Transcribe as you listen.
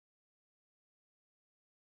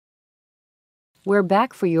We're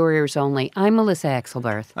back for your ears only. I'm Melissa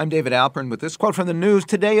Exelberth. I'm David Alpern with this quote from the news.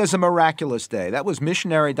 Today is a miraculous day. That was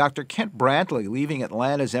missionary Dr. Kent Brantley leaving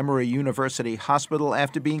Atlanta's Emory University Hospital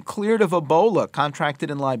after being cleared of Ebola, contracted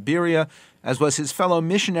in Liberia, as was his fellow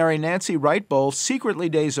missionary Nancy Wright Bowles secretly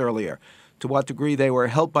days earlier. To what degree they were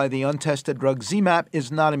helped by the untested drug ZMapp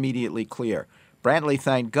is not immediately clear. Brantley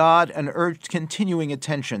thanked God and urged continuing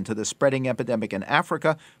attention to the spreading epidemic in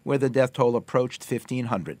Africa, where the death toll approached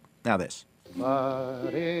 1,500. Now this.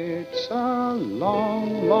 But it's a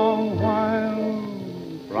long, long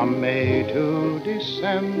while from May to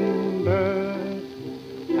December,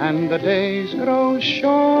 and the days grow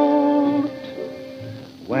short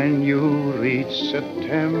when you reach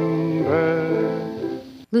September.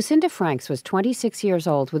 Lucinda Franks was 26 years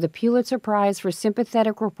old with a Pulitzer Prize for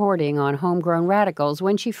sympathetic reporting on homegrown radicals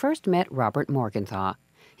when she first met Robert Morgenthau.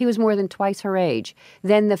 He was more than twice her age,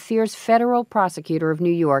 then the fierce federal prosecutor of New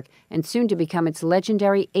York, and soon to become its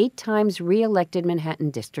legendary 8 times re-elected Manhattan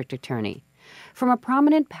district attorney. From a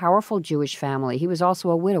prominent, powerful Jewish family, he was also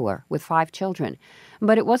a widower with 5 children.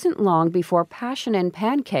 But it wasn't long before passion and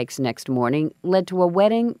pancakes next morning led to a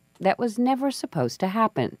wedding that was never supposed to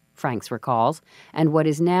happen, Franks recalls, and what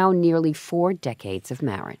is now nearly 4 decades of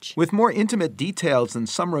marriage. With more intimate details than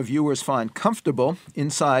some reviewers find comfortable,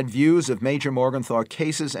 inside views of major Morgenthau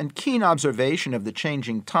cases, and keen observation of the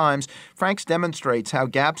changing times, Franks demonstrates how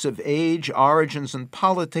gaps of age, origins, and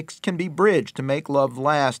politics can be bridged to make love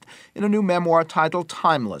last in a new memoir titled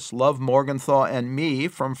Timeless, Love, Morgenthau, and Me,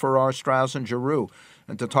 from Farrar, Strauss, and Giroux.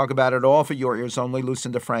 And to talk about it all for your ears only,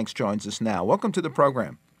 Lucinda Franks joins us now. Welcome to the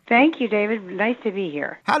program. Thank you, David. Nice to be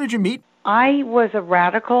here. How did you meet? I was a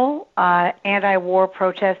radical anti-war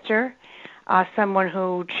protester, someone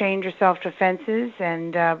who chained herself to fences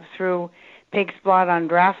and threw pig's blood on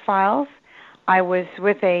draft files. I was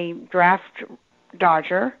with a draft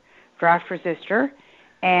dodger, draft resistor,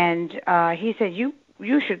 and he said, you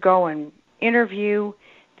should go and interview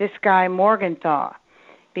this guy Morgenthau,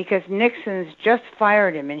 because Nixon's just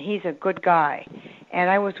fired him, and he's a good guy. And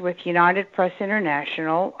I was with United Press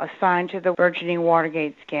International, assigned to the burgeoning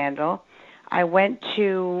Watergate scandal. I went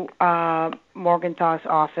to Morgenthau's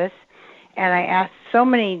office, and I asked so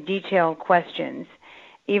many detailed questions,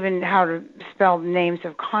 even how to spell the names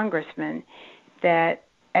of congressmen, that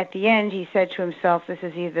at the end he said to himself, this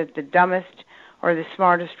is either the dumbest or the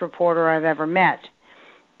smartest reporter I've ever met.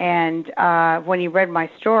 And when he read my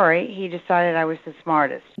story, he decided I was the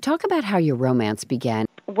smartest. Talk about how your romance began.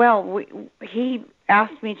 Well, he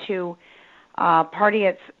asked me to party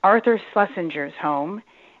at Arthur Schlesinger's home,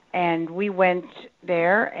 and we went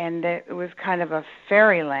there, and it was kind of a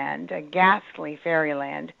fairyland, a ghastly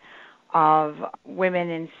fairyland of women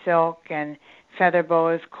in silk and feather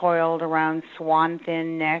boas coiled around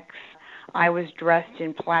swan-thin necks. I was dressed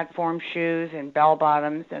in platform shoes and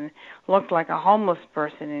bell-bottoms and looked like a homeless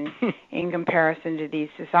person in comparison to these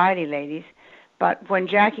society ladies. But when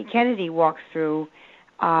Jackie Kennedy walked through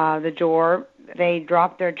the door, they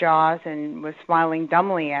dropped their jaws and was smiling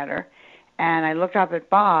dumbly at her. And I looked up at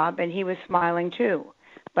Bob, and he was smiling too,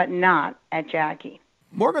 but not at Jackie.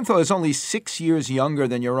 Morgenthau is only 6 years younger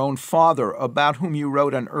than your own father, about whom you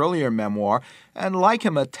wrote an earlier memoir, and like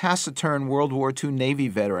him, a taciturn World War II Navy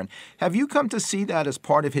veteran. Have you come to see that as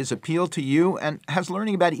part of his appeal to you, and has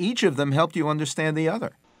learning about each of them helped you understand the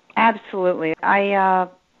other? Absolutely. I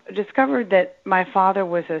discovered that my father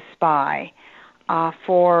was a spy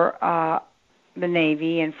for the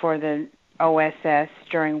Navy and for the OSS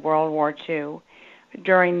during World War II.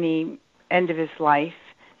 During the end of his life,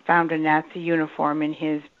 found a Nazi uniform in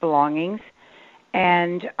his belongings,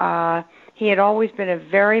 and he had always been a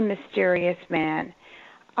very mysterious man.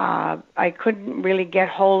 I couldn't really get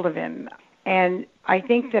hold of him, and I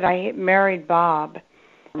think that I married Bob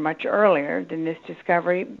much earlier than this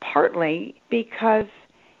discovery, partly because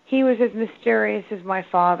he was as mysterious as my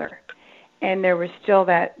father, and there was still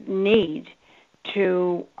that need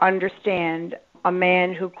to understand a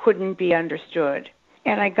man who couldn't be understood.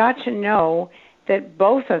 And I got to know that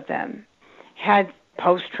both of them had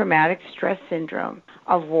post-traumatic stress syndrome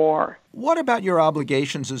of war. What about your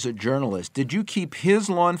obligations as a journalist? Did you keep his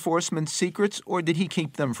law enforcement secrets, or did he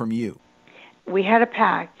keep them from you? We had a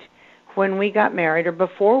pact when we got married, or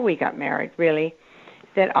before we got married, really,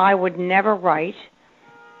 that I would never write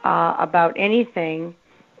about anything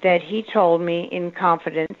that he told me in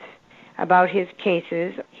confidence about his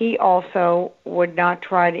cases. He also would not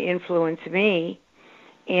try to influence me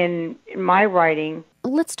in my writing.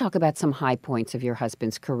 Let's talk about some high points of your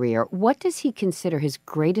husband's career. What does he consider his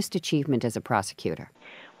greatest achievement as a prosecutor?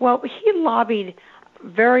 Well, he lobbied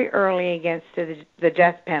very early against the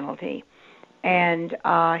death penalty. and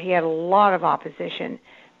he had a lot of opposition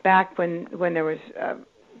back when there was,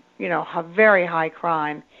 a very high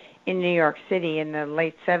crime in New York City in the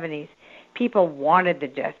late 70s. People wanted the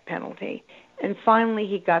death penalty. And finally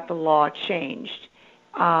he got the law changed,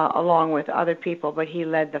 along with other people, but he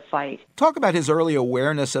led the fight. Talk about his early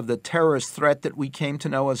awareness of the terrorist threat that we came to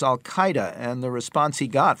know as Al-Qaeda and the response he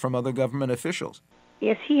got from other government officials.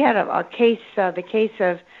 Yes, he had a case, the case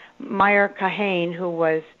of Meir Kahane, who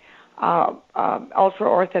was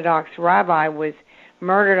ultra-Orthodox rabbi, was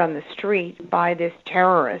murdered on the street by this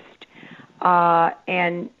terrorist,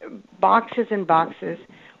 and boxes and boxes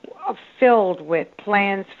filled with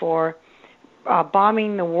plans for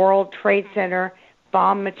bombing the World Trade Center,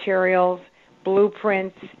 bomb materials,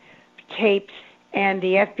 blueprints, tapes, and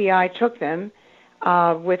the FBI took them,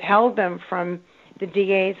 withheld them from the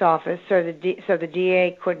DA's office so the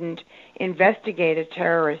DA couldn't investigate a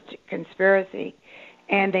terrorist conspiracy,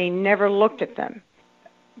 and they never looked at them.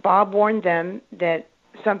 Bob warned them that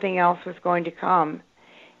something else was going to come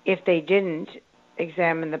if they didn't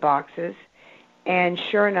examine the boxes, and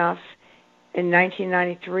sure enough, in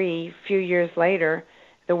 1993, a few years later,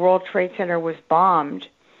 the World Trade Center was bombed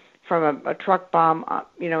from a truck bomb,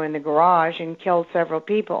 in the garage, and killed several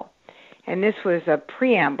people. And this was a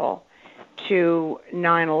preamble to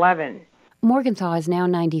 9/11. Morgenthau is now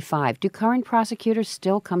 95. Do current prosecutors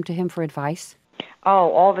still come to him for advice?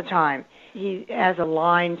 Oh, all the time. He has a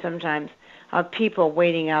line sometimes of people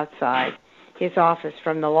waiting outside his office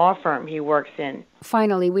from the law firm he works in.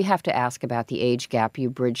 Finally, we have to ask about the age gap you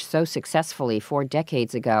bridged so successfully 4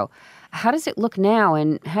 decades ago. How does it look now,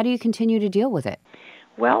 and how do you continue to deal with it?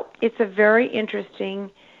 Well, it's a very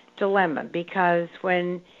interesting dilemma because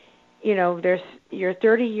when, you're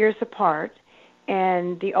 30 years apart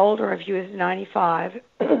and the older of you is 95,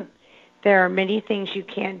 there are many things you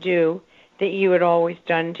can't do that you had always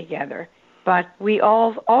done together. But we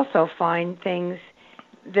all also find things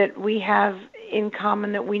that we have in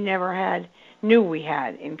common that we never knew we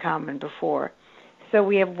had in common before. So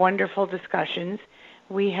we have wonderful discussions.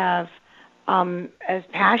 We have as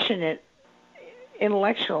passionate,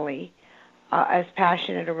 intellectually, as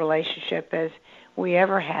passionate a relationship as we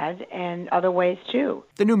ever had, and other ways too.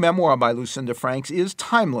 The new memoir by Lucinda Franks is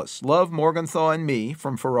timeless. Love, Morgenthau, and Me,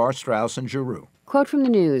 from Farrar, Strauss, and Giroux. Quote from the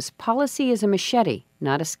news, policy is a machete,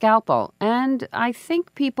 not a scalpel, and I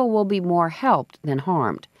think people will be more helped than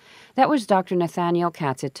harmed. That was Dr. Nathaniel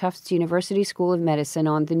Katz at Tufts University School of Medicine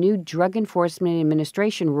on the new Drug Enforcement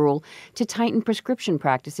Administration rule to tighten prescription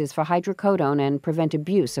practices for hydrocodone and prevent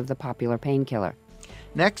abuse of the popular painkiller.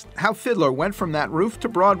 Next, how Fiddler went from that roof to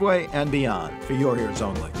Broadway and beyond, for your ears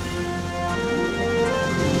only.